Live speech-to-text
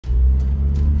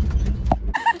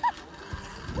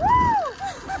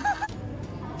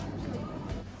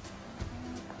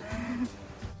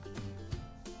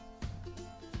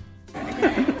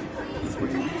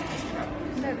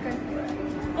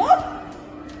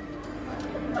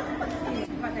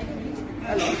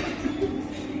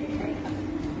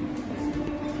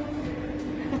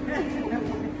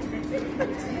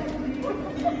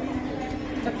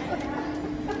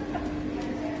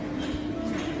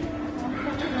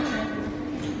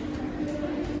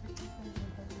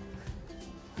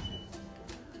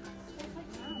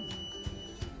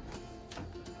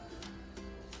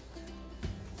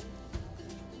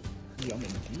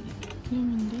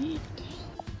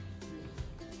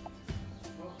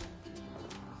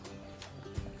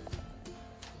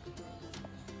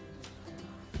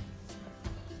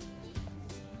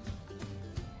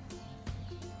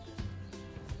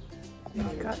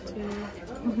You've got to.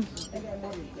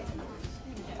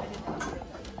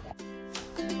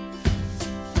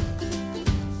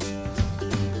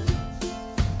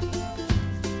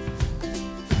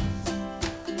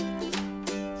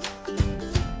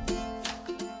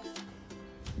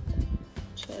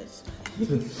 Cheers.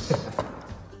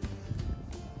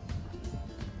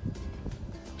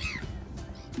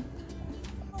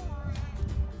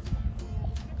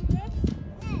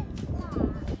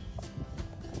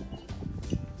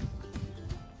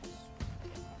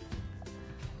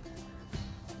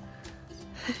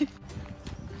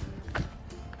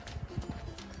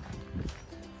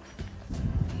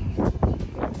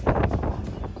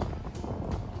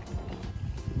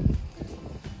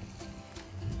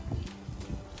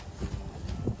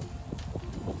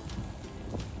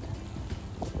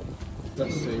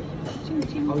 Let's see.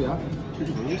 Oh yeah,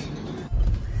 please.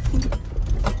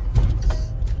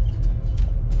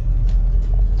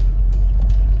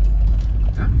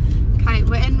 Okay,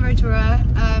 we're in Rotorua.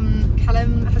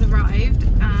 Callum has arrived,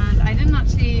 and I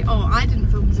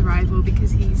didn't film his arrival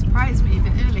because he surprised me a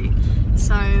bit early.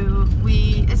 So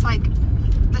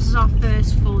this is our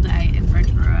first full day in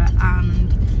Rotorua,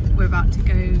 and we're about to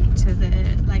go to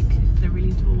the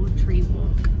really tall tree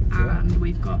walk, and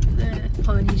we've got the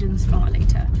Polynesian spa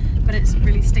later. But it's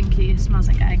really stinky. It smells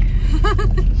like egg.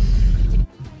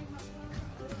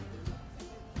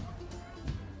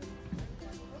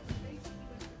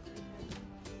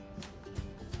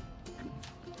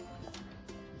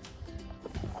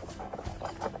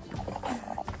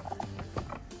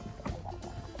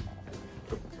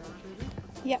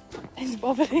 Yep, it's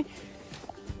wobbly.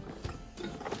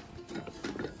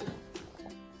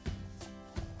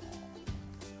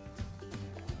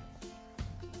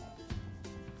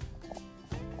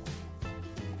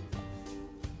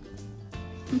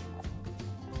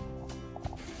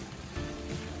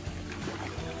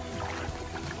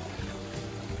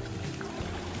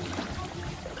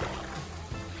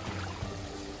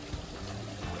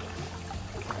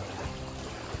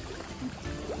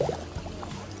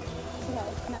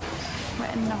 We're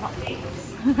in Napier,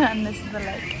 and this is the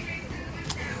lake.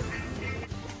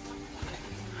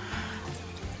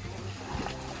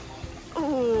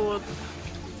 Oh.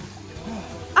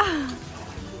 Ah.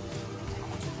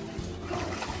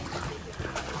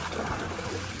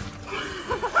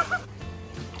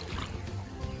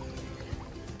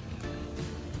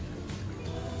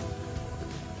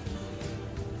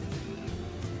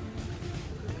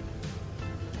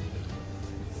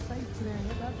 So clear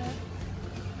about that.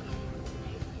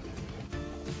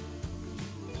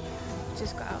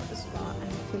 Just got out of the spa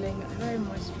and feeling very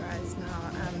moisturised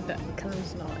now, and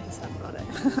Callum's not, he's sad about it.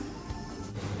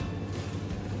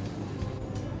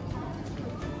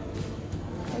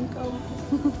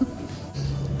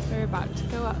 We're about to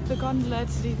go up the gondola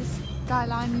to do the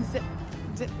skyline zip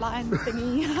line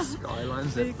thingy. Skyline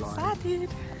zip line. Excited.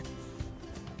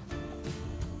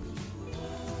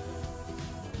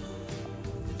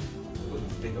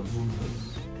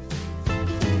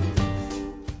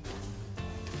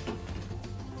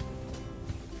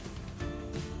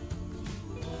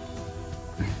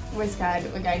 We're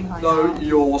scared, we're going high. No, now.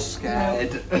 you're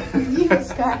scared. You're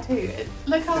scared too.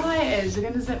 Look how high it is. We're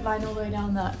going to zip line all the way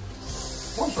down that.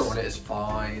 Once we're on it, it's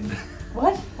fine.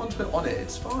 What? Once we're on it,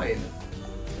 it's fine.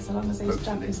 As long as they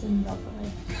strap us in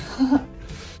properly.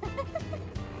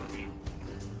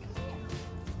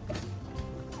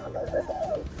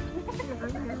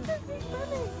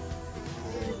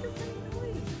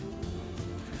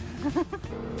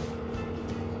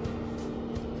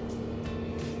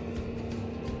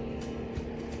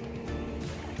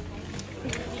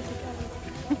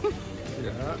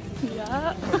 Yeah.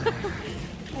 Yeah.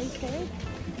 Are you scared?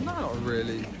 No, not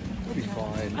really. We'll be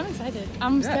fine. I'm excited.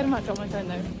 I'm scared I might drop my phone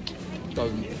though.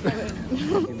 Don't.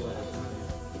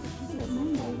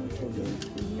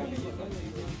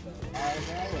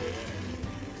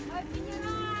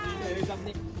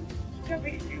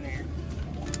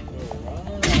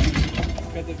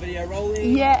 Got the video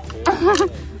rolling? Yeah.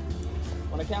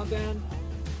 Want a countdown?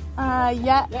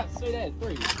 Yeah. Yeah, sweet as.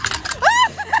 3.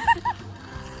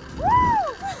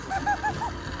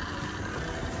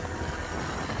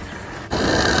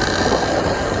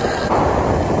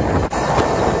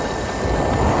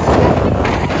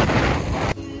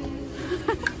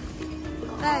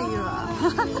 There you are.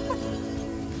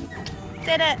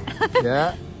 Did it.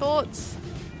 Yeah. Thoughts?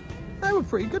 They were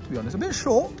pretty good, to be honest. A bit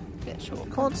short. Bit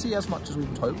short. Can't see as much as we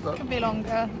would hope, but Could be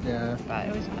longer. yeah. But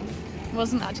it was fun. It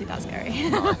wasn't actually that scary.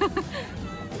 No.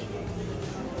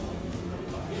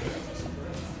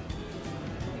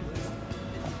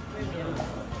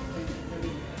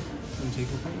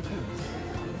 people painting pins.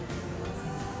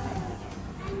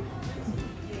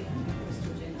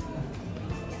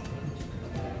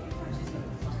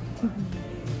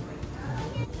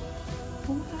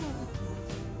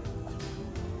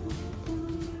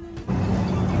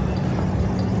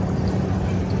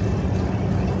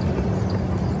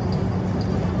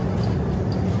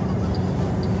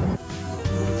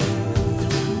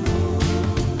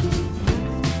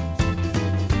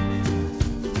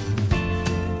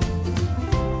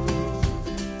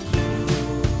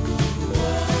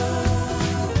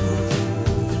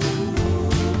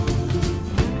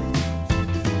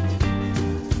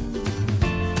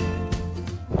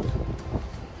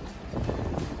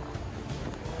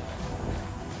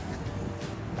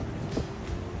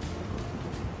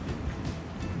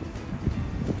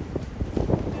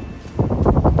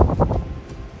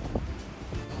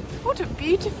 What a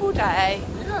beautiful day.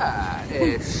 Yeah,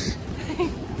 ish.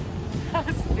 I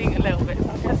was being a little bit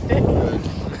sarcastic.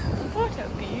 What a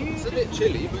It's a beautiful... bit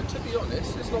chilly, but to be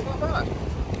honest, it's not that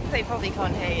bad. They probably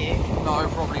can't hear you. No,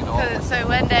 probably not. So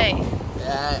Wendy,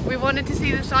 Yeah. we wanted to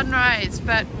see the sunrise,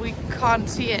 but we can't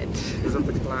see it. Because of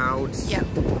the clouds. Yep.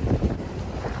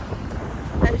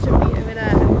 That should be over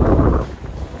there.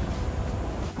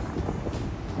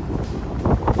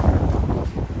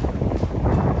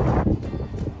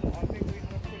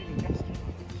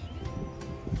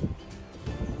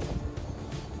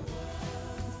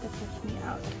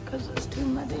 Because it's too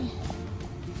muddy.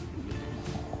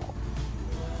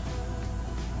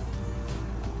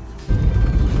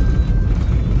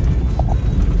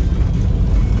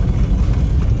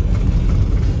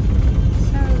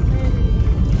 So pretty.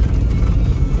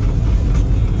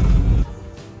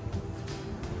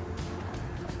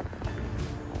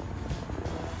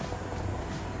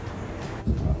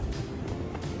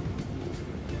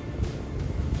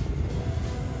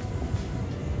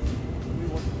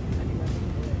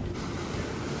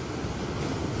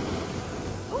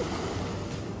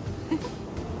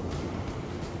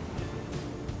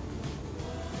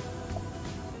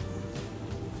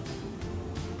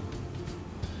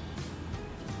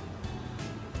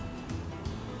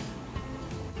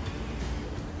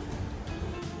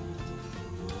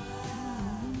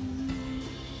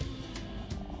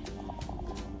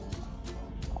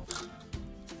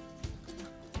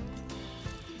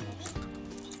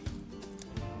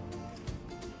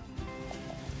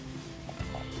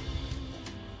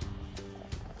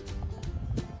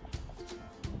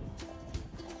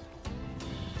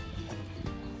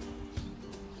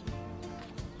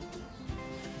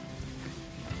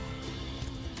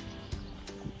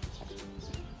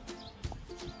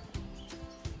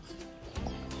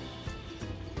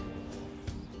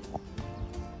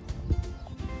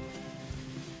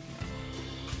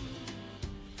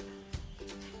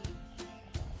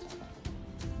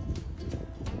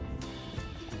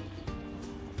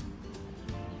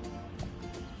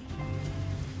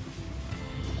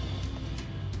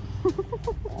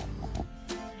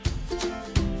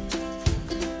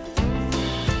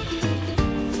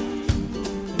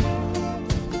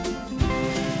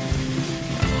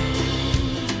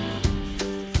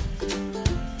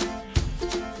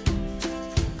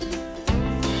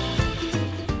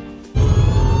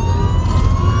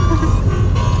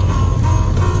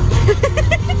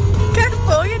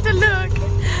 Careful, you have to look.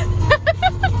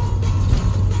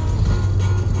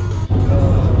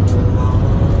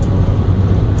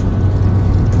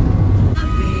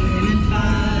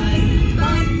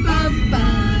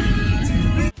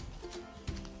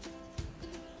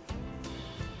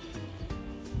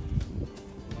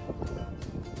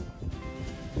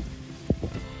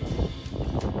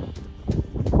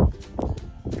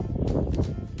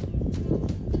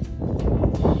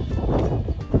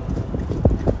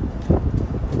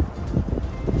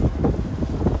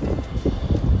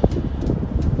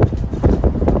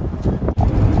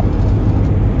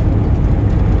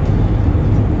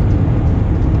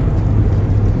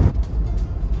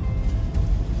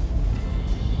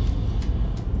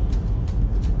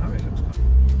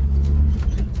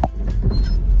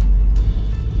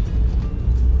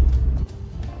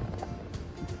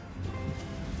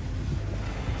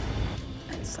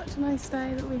 Such a nice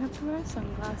day that we have to wear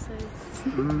sunglasses.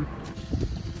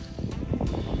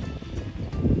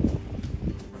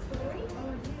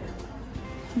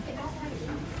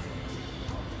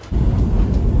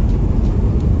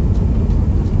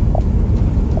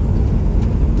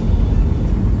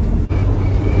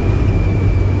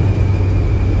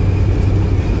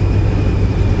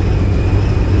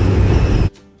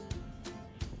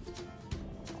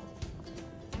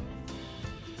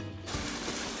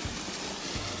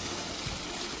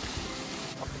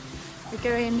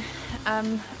 going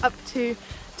up to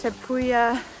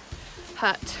Puya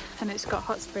Hut, and it's got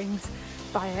hot springs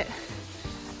by it.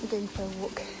 We're going for a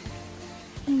walk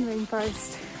in the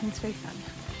rainforest, and it's very fun.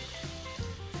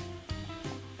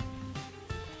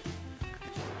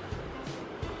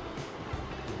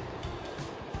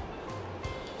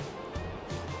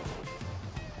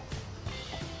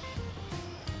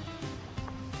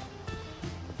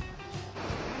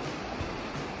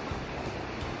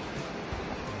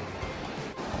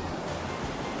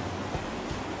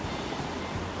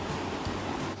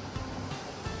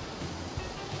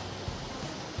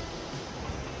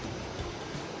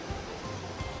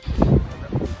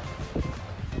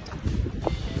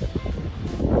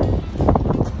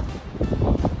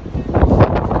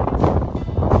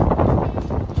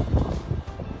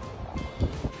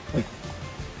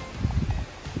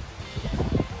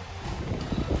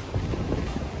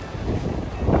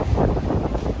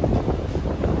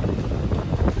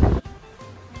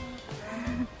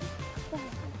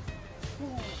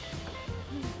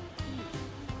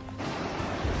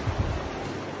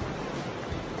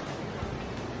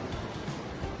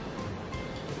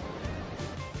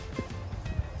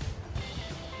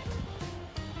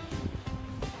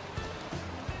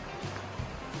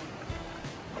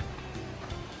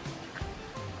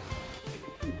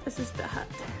 This is the hut,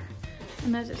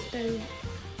 and there's a stove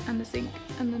and a sink,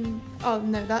 and then, oh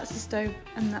no, that's a stove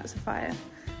and that's a fire,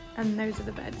 and those are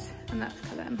the beds, and that's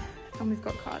Callum, and we've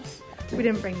got cards. We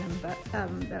didn't bring them, but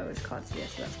there was cards here,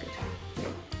 so that's good.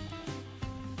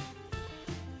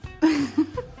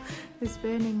 It's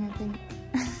burning, I think.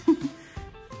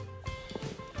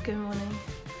 Good morning.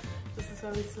 This is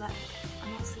where we slept.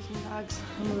 I'm not sleeping bags,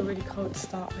 and we were really cold to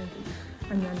start with,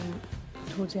 and then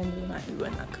towards the end of the night we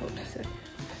weren't that cold, so it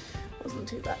wasn't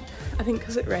too bad. I think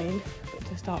because it rained, but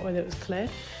to start with it was clear.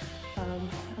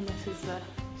 And this is the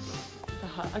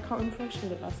hut. I can't remember if I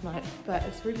showed it last night, but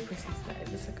it's really pretty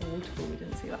today. It's like a waterfall we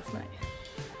didn't see last night.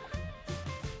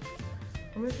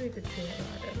 Or maybe we did see it, but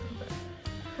I don't remember.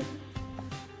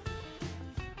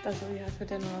 That's what we had for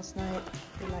dinner last night.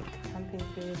 We liked camping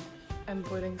food and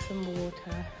boiling some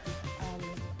water. And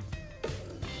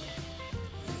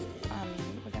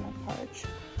we're gonna have porridge.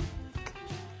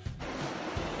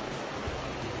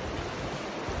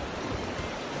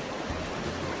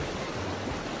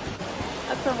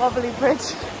 That's a wobbly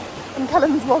bridge, and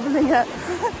Callum's wobbling it.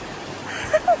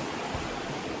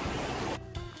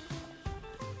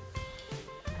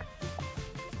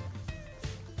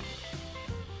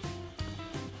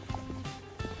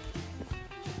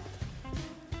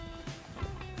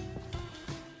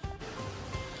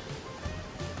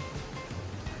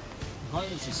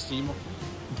 There's a steam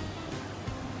off.